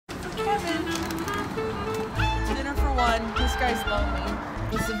Kevin. Dinner for one. This guy's lonely.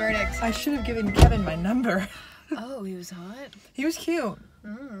 What's the verdict? I should have given Kevin my number. Oh, he was hot? He was cute.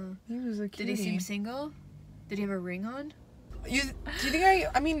 Oh. He was a cutie. Did he seem single? Did he have a ring on? Do you think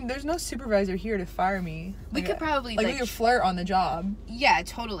I mean, there's no supervisor here to fire me. We could probably, we could flirt on the job. Yeah,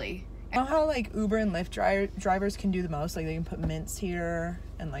 totally. You know how, like, Uber and Lyft drivers can do the most? Like, they can put mints here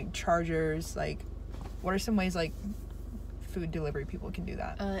and, like, chargers. Like, what are some ways, like, food delivery people can do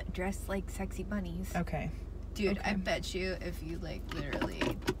that? Dress like sexy bunnies. Okay. Dude, Okay. I bet you if you, like, literally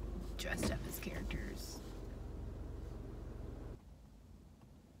dressed up as characters.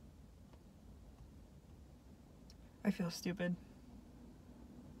 I feel stupid.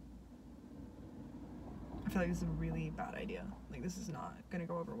 I feel like this is a really bad idea. Like, this is not gonna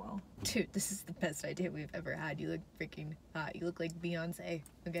go over well. Dude, this is the best idea we've ever had. You look freaking hot. You look like Beyonce,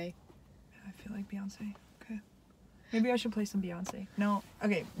 okay? I feel like Beyonce. Okay. Maybe I should play some Beyonce. No.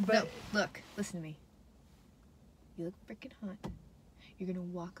 Okay, but... No, look, listen to me. You look freaking hot. You're gonna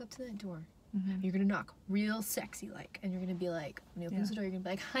walk up to that door. Mhm. You're gonna knock real sexy like, and you're gonna be like, when he opens the door, you're gonna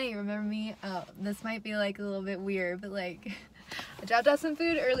be like, hi, remember me? Oh, this might be like a little bit weird, but like, I dropped off some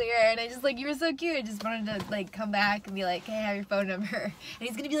food earlier, and I just like, you were so cute. I just wanted to like come back and be like, hey, I have your phone number. And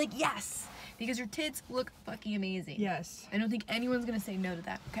he's gonna be like, yes, because your tits look fucking amazing. Yes. I don't think anyone's gonna say no to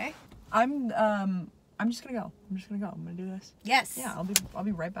that, okay? I'm just gonna go. I'm gonna do this. Yes. Yeah, I'll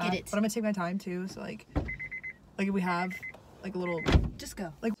be right back. Get it. But I'm gonna take my time too, so like if we have like a little... Just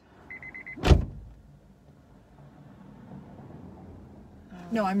go. Like...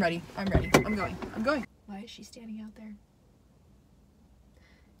 No, I'm ready. I'm going. Why is she standing out there?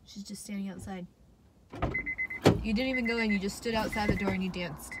 She's just standing outside. You didn't even go in, you just stood outside the door and you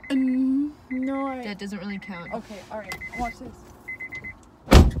danced. No, That doesn't really count. Okay, alright. Watch this.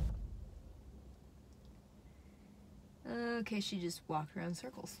 Okay, she just walked around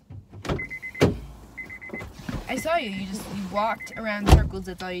circles. I saw you. You walked around circles.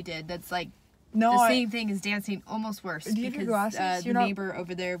 That's all you did. That's like No, the same thing as dancing, almost worse. Do you have your because glasses? the You're not... neighbor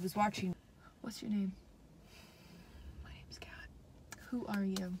over there was watching. What's your name? My name's Kat. Who are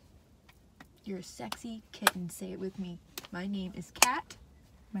you? You're a sexy kitten. Say it with me. My name is Kat.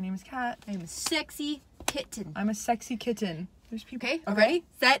 My name is Kat. I am a sexy kitten. I'm a sexy kitten. There's people. Okay, ready,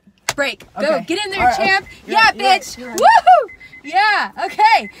 set, break. Go, Okay. get in there, All right, champ. okay. Yeah, You're right, bitch. you're right. Woohoo! Yeah,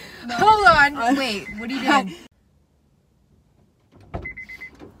 okay. No. Hold on. Wait, what are you doing?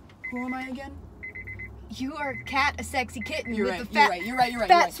 Who am I again? You are Kat, a sexy kitten You're with right. the fat, You're right.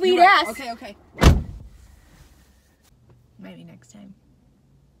 fat, sweet You're right. ass. Okay. Maybe next time.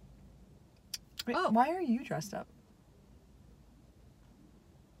 Wait, Oh. why are you dressed up?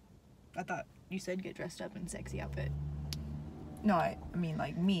 I thought you said get dressed up in sexy outfit. No, I mean,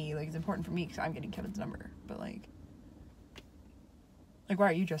 like, me. Like, it's important for me because I'm getting Kevin's number. But, like, why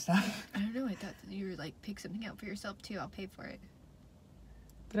are you dressed up? I don't know. I thought that you were like pick something out for yourself too. I'll pay for it.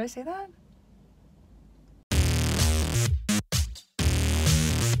 Did I say that?